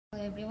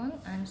Hello everyone,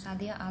 I'm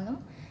Sadia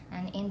Alam,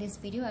 and in this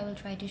video I will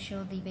try to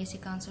show the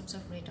basic concepts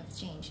of rate of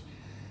change.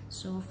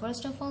 So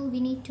first of all,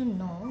 we need to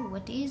know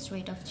what is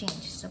rate of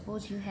change.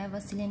 Suppose you have a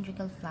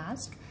cylindrical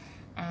flask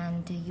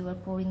and you are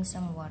pouring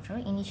some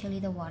water. Initially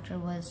the water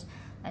was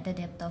at a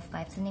depth of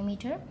 5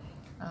 centimeter.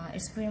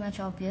 It's pretty much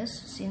obvious,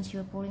 since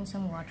you are pouring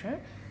some water,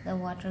 the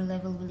water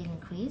level will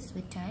increase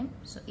with time.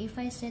 So if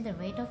I say the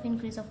rate of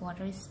increase of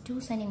water is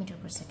 2 centimeter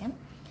per second,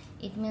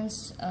 it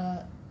means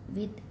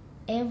with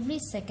every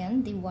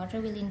second the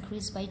water will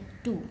increase by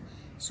 2.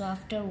 So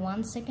after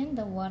 1 second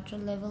the water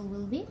level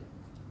will be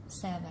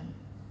 7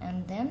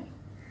 and then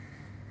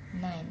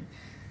 9.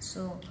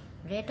 So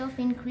rate of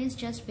increase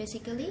just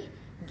basically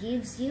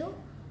gives you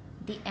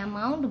the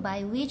amount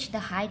by which the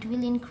height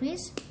will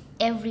increase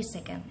every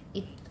second.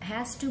 It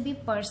has to be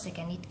per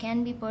second. It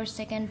can be per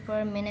second,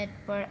 per minute,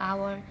 per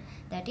hour,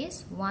 that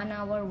is 1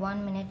 hour,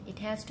 1 minute. It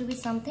has to be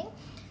something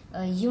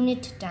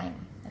unit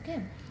time.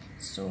 Okay,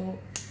 so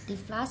the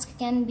flask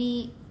can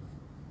be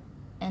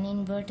an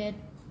inverted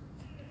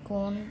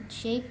cone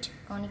shaped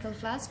conical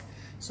flask.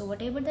 So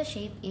whatever the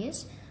shape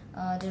is,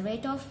 the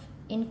rate of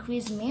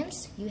increase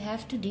means you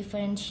have to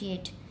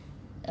differentiate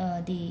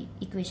the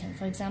equation.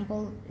 For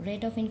example,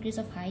 rate of increase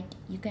of height,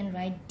 you can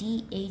write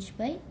dh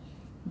by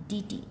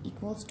dt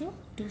equals to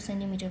 2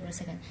 centimeter per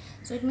second.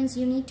 So it means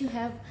you need to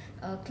have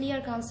a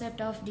clear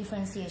concept of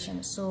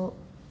differentiation. So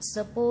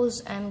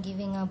suppose I'm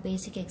giving a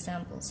basic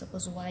example.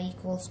 Suppose y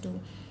equals to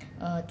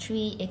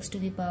 3x to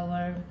the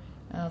power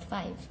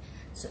 5.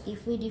 So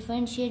if we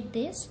differentiate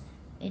this,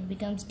 it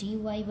becomes dy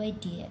by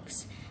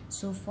dx.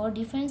 So for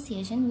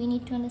differentiation, we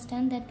need to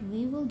understand that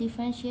we will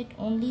differentiate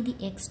only the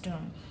x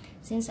term.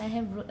 Since I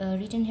have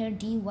written here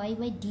dy by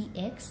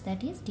dx,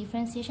 that is,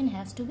 differentiation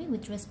has to be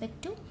with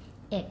respect to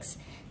x.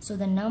 So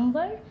the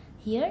number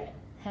here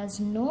has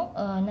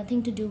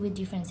nothing to do with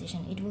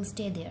differentiation. It will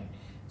stay there.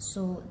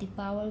 So the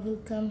power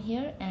will come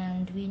here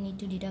and we need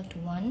to deduct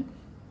 1.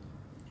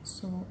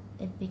 So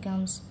it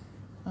becomes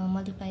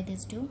multiply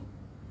this 2.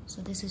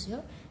 So this is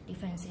your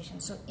differentiation.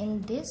 So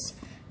in this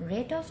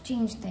rate of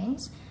change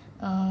things,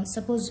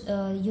 suppose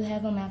you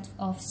have a math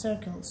of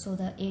circle. So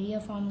the area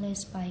formula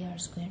is pi r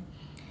square.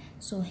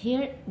 So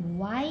here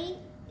y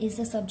is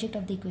the subject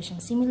of the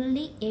equation.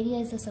 Similarly, area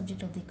is the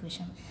subject of the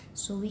equation.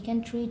 So we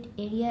can treat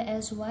area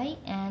as y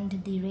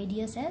and the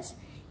radius as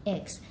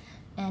x.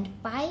 And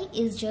pi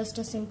is just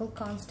a simple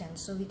constant,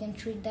 so we can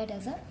treat that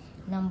as a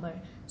number.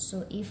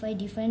 So if I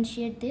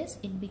differentiate this,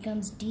 it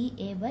becomes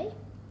dA by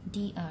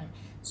dr.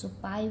 So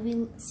pi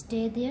will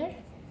stay there.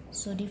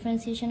 So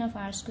differentiation of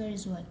r square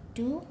is what?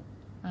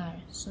 2r.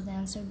 So the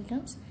answer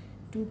becomes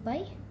 2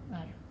 pi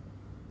r.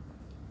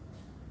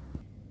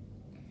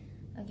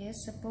 Okay,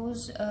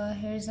 suppose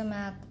here is a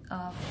math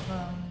of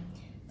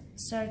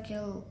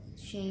circle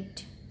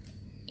shaped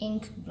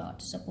ink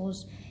blot.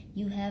 Suppose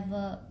you have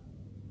a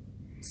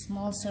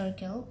small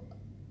circle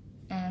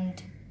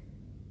and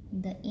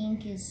the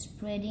ink is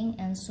spreading,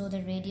 and so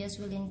the radius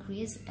will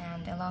increase,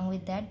 and along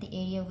with that the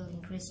area will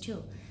increase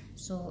too.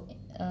 So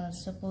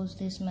suppose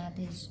this math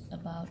is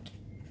about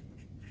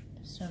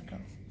circle.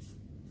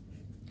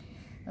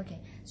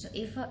 Okay, so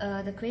if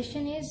the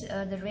question is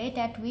the rate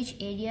at which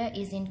area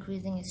is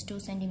increasing is 2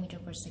 centimeter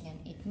per second,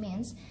 it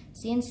means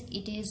since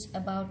it is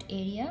about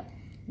area,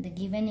 the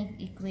given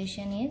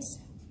equation is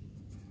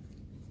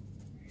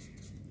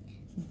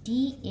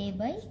dA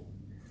by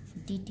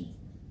dt,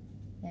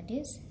 that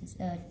is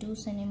 2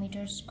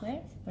 centimeter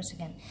square per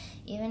second.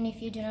 Even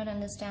if you do not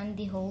understand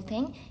the whole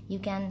thing, you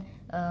can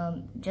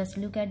just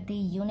look at the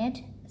unit.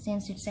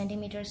 Since it's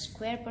centimeter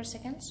square per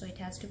second, so it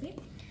has to be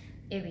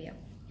area.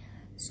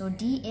 So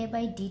dA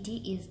by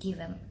dt is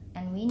given,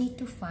 and we need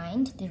to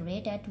find the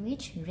rate at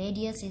which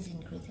radius is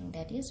increasing,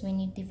 that is, we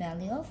need the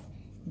value of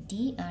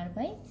dr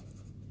by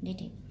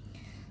dt.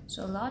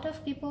 So a lot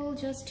of people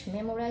just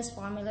memorize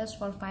formulas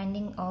for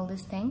finding all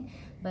this thing,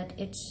 but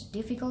it's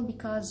difficult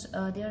because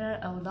there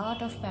are a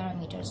lot of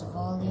parameters: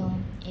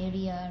 volume,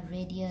 area,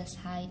 radius,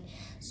 height.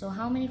 So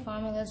how many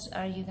formulas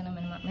are you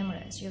gonna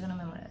memorize? You're gonna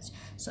memorize.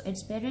 So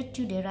it's better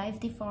to derive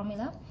the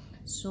formula.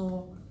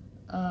 So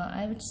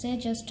I would say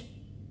just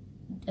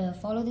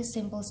follow these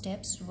simple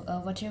steps.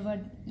 Whatever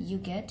you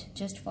get,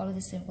 just follow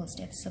the simple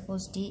steps.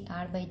 Suppose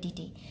dr by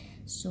dt.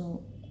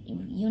 So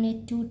you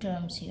need two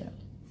terms here.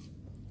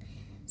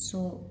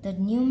 So the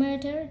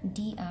numerator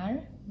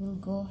dr will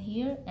go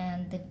here,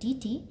 and the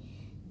dt,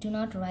 do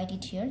not write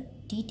it here.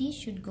 Dt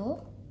should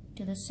go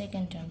to the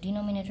second term,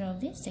 denominator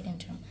of the second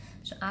term.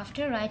 So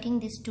after writing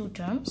these two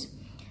terms,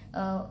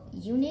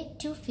 you need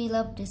to fill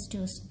up this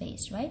two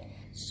space, right?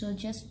 So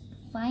just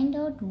find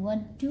out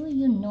what do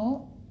you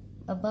know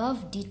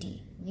above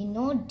dt. We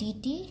know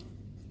dt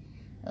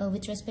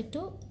with respect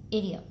to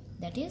area,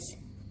 that is,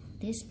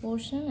 this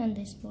portion and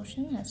this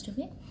portion has to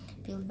be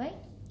filled by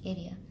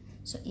area.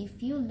 So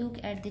if you look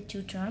at the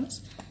two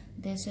terms,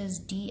 this is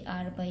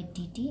dr by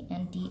dt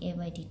and dA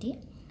by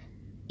dt.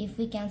 If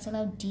we cancel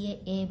out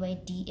dA by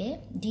dA,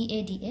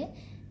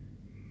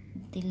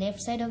 the left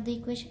side of the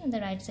equation and the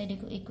right side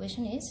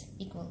equation is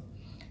equal.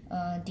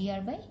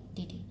 Dr by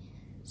dt.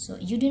 So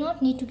you do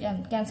not need to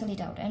cancel it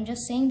out. I'm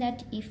just saying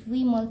that if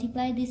we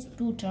multiply these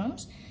two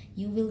terms,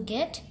 you will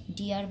get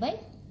dr by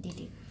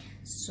dt.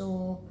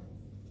 So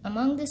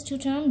among these two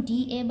terms,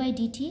 dA by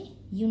dt,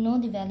 you know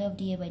the value of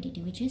dA by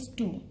dt, which is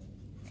 2,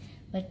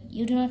 but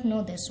you do not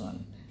know this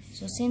one.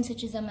 So since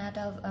it is a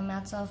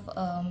maths of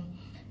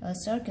a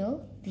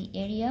circle, the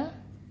area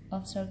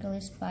of circle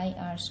is pi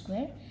r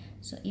square.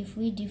 So if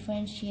we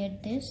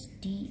differentiate this,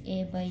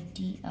 dA by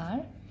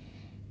dr,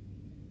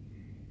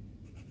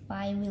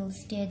 pi will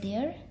stay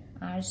there,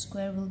 r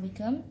square will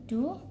become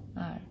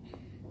 2r.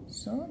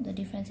 So the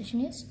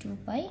differentiation is 2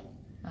 pi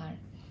r.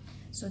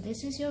 So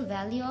this is your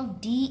value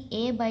of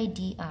dA by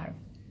dr,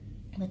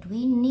 but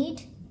we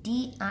need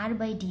dr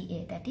by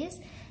dA, that is,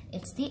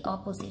 it's the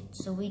opposite.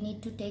 So we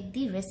need to take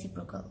the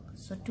reciprocal.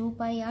 So 2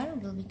 pi r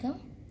will become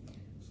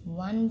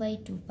 1 by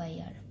 2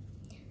 pi r.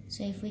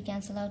 So if we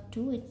cancel out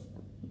 2, it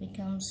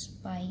becomes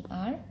pi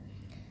r.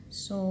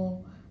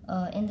 So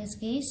in this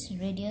case,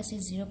 radius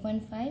is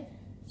 0.5.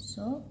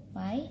 So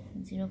pi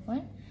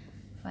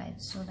 0.5.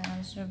 So the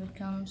answer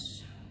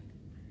becomes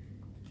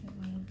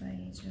 1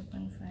 by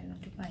 0.5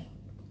 into pi.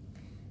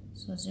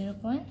 So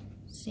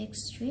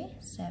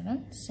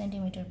 0.637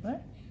 centimeter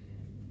per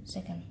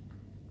second.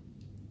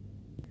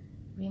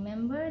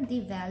 Remember, the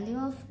value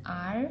of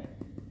r,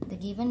 the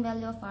given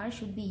value of r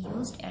should be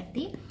used at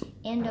the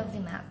end of the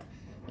math.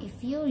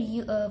 If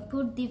you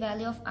put the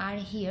value of r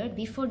here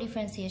before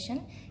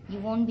differentiation, you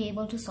won't be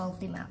able to solve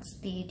the maths.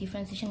 The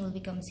differentiation will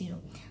become 0.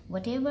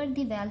 Whatever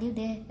the value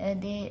they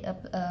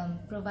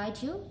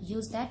provide you,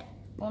 use that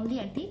only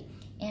at the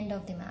end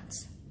of the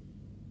maths.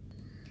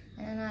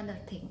 And another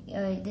thing,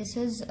 this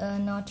is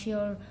not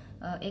your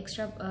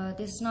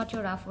this is not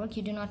your rough work.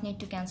 You do not need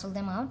to cancel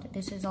them out.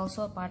 This is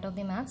also a part of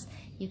the maths.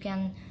 You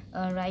can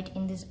write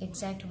in this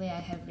exact way I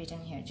have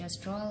written here.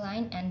 Just draw a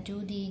line and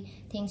do the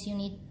things you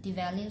need the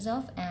values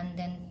of, and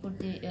then put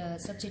the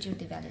substitute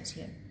the values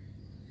here.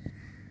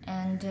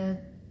 And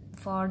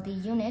for the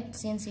unit,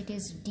 since it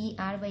is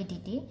dr by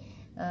dt,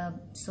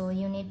 so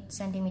you need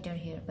centimeter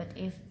here, but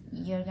if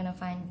you're gonna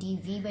find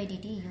dv by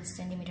dt, use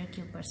centimeter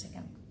cube per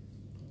second.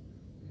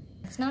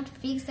 It's not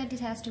fixed that it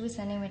has to be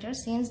centimeter.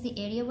 Since the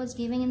area was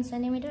given in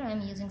centimeter,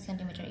 I'm using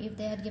centimeter. If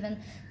they had given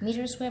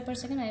meter square per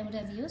second, I would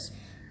have used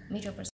meter per second.